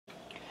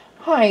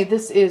Hi,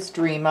 this is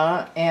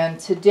Dreama, and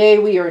today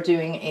we are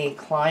doing a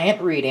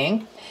client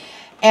reading.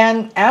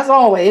 And as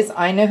always,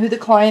 I know who the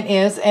client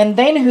is and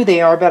they know who they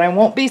are, but I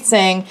won't be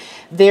saying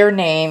their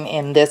name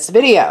in this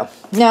video.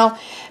 Now,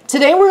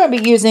 today we're going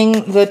to be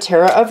using the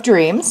Tarot of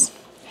Dreams.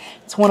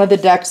 It's one of the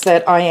decks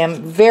that I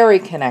am very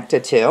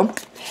connected to.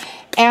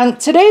 And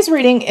today's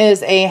reading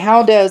is a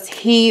how does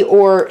he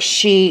or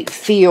she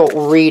feel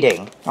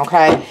reading,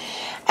 okay?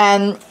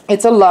 And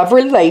it's a love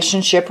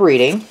relationship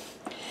reading.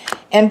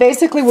 And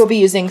basically we'll be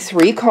using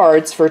 3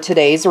 cards for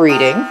today's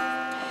reading.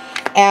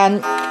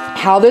 And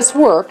how this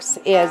works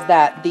is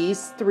that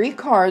these 3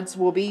 cards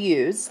will be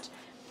used.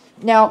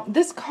 Now,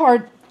 this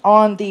card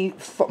on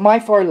my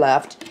far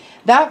left,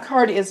 that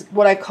card is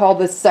what I call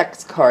the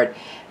sex card.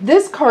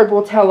 This card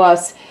will tell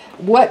us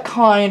what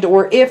kind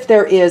or if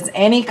there is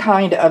any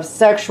kind of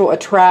sexual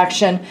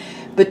attraction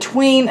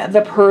between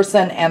the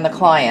person and the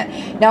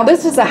client. Now,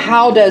 this is a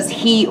how does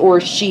he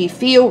or she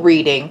feel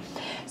reading.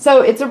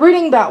 So it's a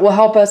reading that will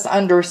help us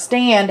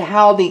understand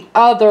how the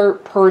other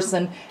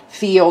person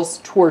feels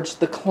towards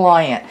the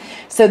client.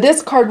 So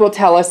this card will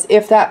tell us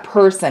if that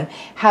person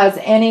has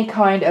any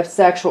kind of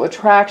sexual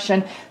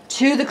attraction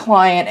to the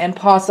client and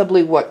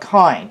possibly what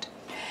kind.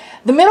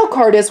 The middle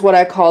card is what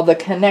I call the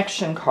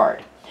connection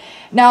card.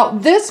 Now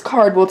this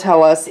card will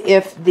tell us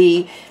if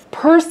the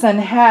person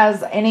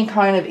has any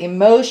kind of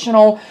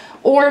emotional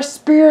or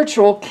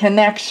spiritual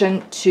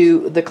connection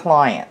to the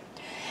client.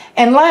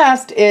 And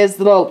last is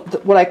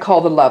what I call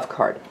the love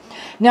card.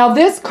 Now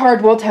this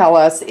card will tell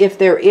us if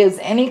there is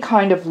any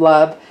kind of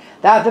love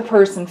that the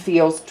person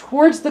feels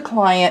towards the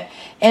client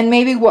and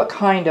maybe what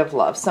kind of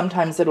love.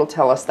 Sometimes it'll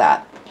tell us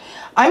that.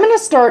 I'm going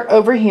to start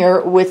over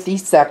here with the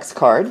sex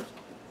card.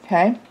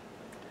 Okay.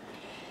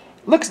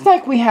 Looks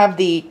like we have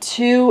the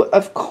 2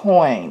 of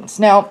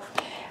coins. Now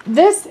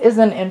this is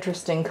an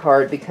interesting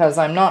card because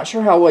I'm not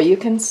sure how well you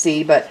can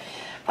see, but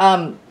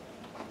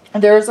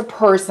there's a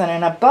person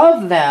and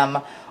above them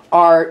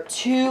are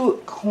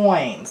 2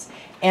 coins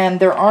and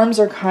their arms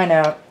are kind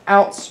of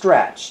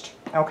outstretched,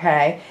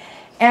 okay?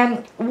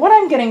 And what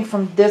I'm getting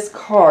from this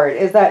card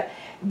is that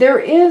there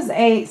is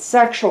a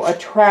sexual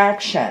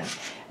attraction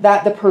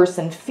that the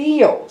person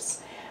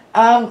feels,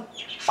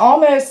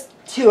 almost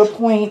to a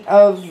point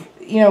of,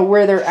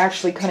 where they're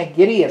actually kind of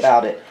giddy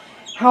about it.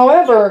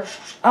 However,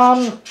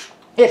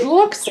 it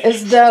looks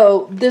as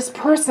though this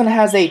person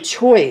has a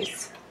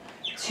choice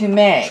to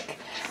make.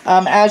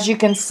 As you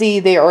can see,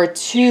 there are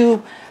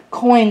 2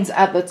 coins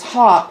at the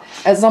top,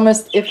 as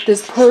almost if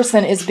this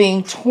person is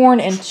being torn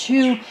in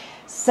 2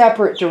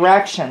 separate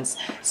directions.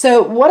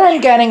 So what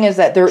I'm getting is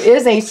that there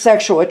is a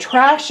sexual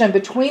attraction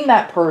between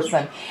that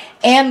person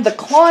and the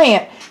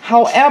client.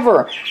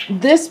 However,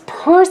 this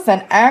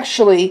person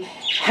actually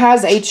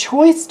has a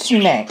choice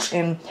to make,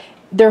 and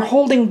they're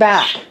holding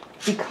back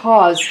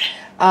because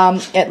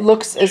it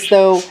looks as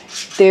though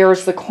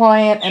there's the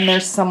client and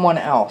there's someone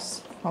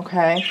else.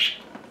 Okay.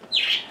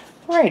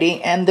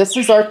 Alrighty, and this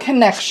is our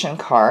connection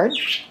card.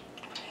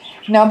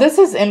 Now this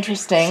is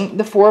interesting,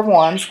 the 4 of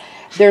Wands.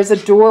 There's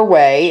a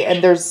doorway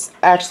and there's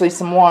actually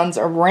some wands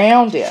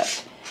around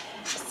it.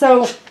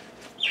 So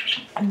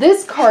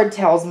this card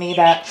tells me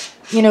that,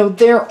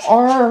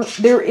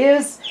 there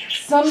is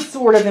some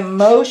sort of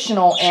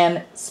emotional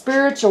and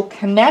spiritual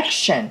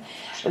connection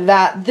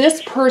that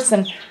this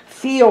person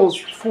feels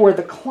for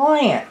the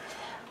client.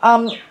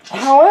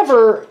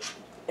 However,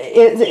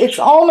 it's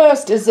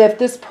almost as if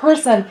this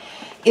person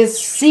is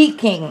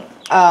seeking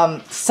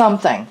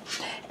something.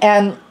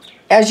 And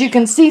as you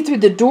can see through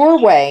the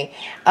doorway,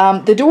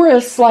 the door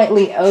is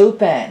slightly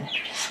open.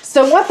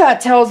 So what that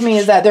tells me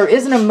is that there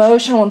is an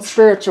emotional and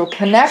spiritual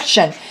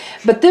connection,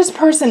 but this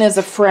person is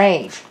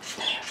afraid.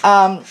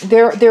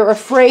 They're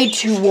afraid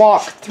to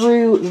walk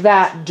through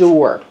that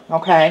door,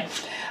 okay?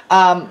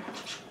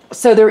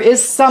 So there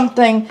is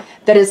something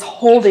that is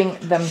holding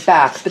them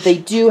back, but they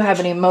do have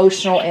an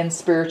emotional and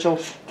spiritual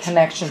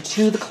connection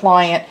to the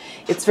client.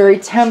 It's very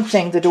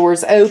tempting. The door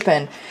is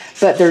open,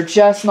 but they're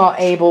just not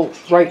able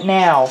right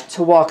now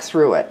to walk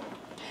through it.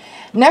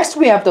 Next,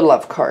 we have the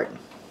love card.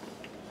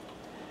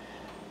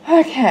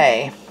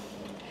 Okay.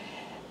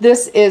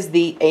 This is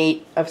the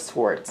 8 of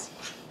Swords.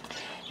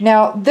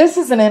 Now, this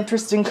is an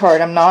interesting card.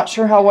 I'm not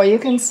sure how well you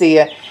can see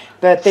it,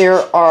 but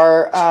there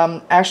are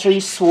actually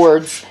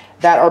swords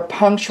that are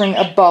puncturing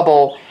a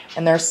bubble,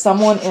 and there's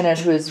someone in it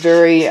who is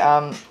very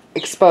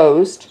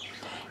exposed,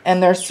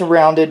 and they're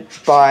surrounded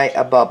by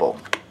a bubble.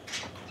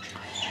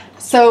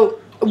 So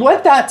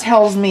what that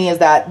tells me is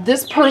that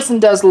this person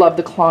does love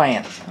the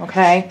client,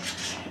 okay?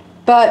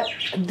 But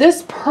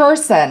this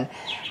person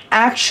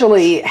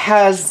actually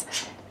has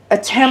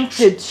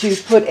attempted to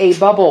put a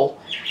bubble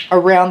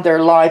around their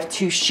life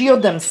to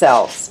shield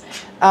themselves.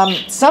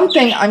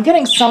 I'm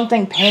getting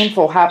something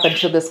painful happened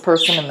to this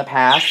person in the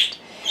past,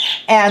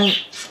 and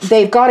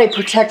they've got a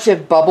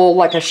protective bubble,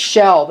 like a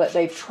shell, that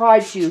they've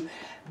tried to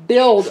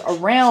build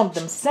around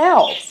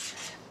themselves.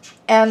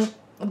 And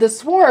the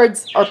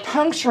swords are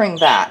puncturing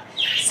that.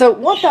 So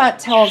what that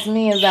tells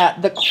me is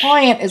that the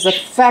client is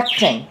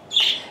affecting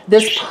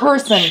this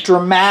person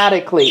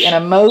dramatically and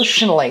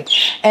emotionally,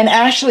 and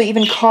actually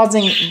even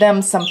causing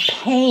them some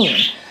pain,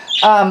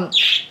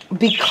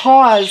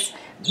 because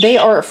they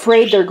are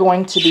afraid they're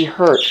going to be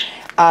hurt.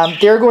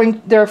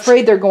 They're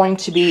afraid they're going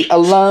to be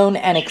alone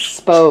and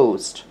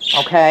exposed,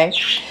 okay?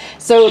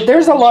 So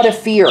there's a lot of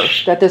fear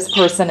that this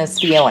person is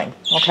feeling,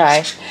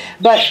 okay?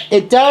 But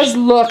it does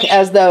look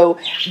as though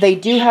they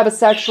do have a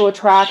sexual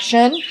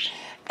attraction,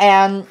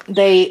 and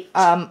they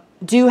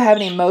do have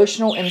an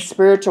emotional and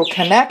spiritual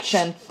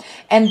connection,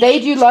 and they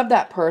do love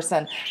that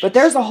person, but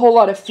there's a whole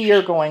lot of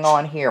fear going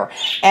on here.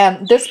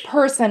 And this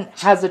person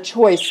has a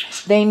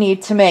choice they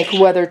need to make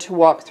whether to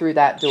walk through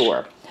that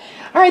door.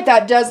 All right,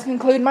 that does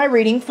conclude my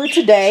reading for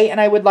today,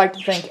 and I would like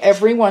to thank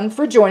everyone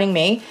for joining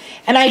me,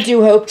 and I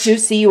do hope to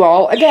see you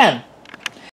all again.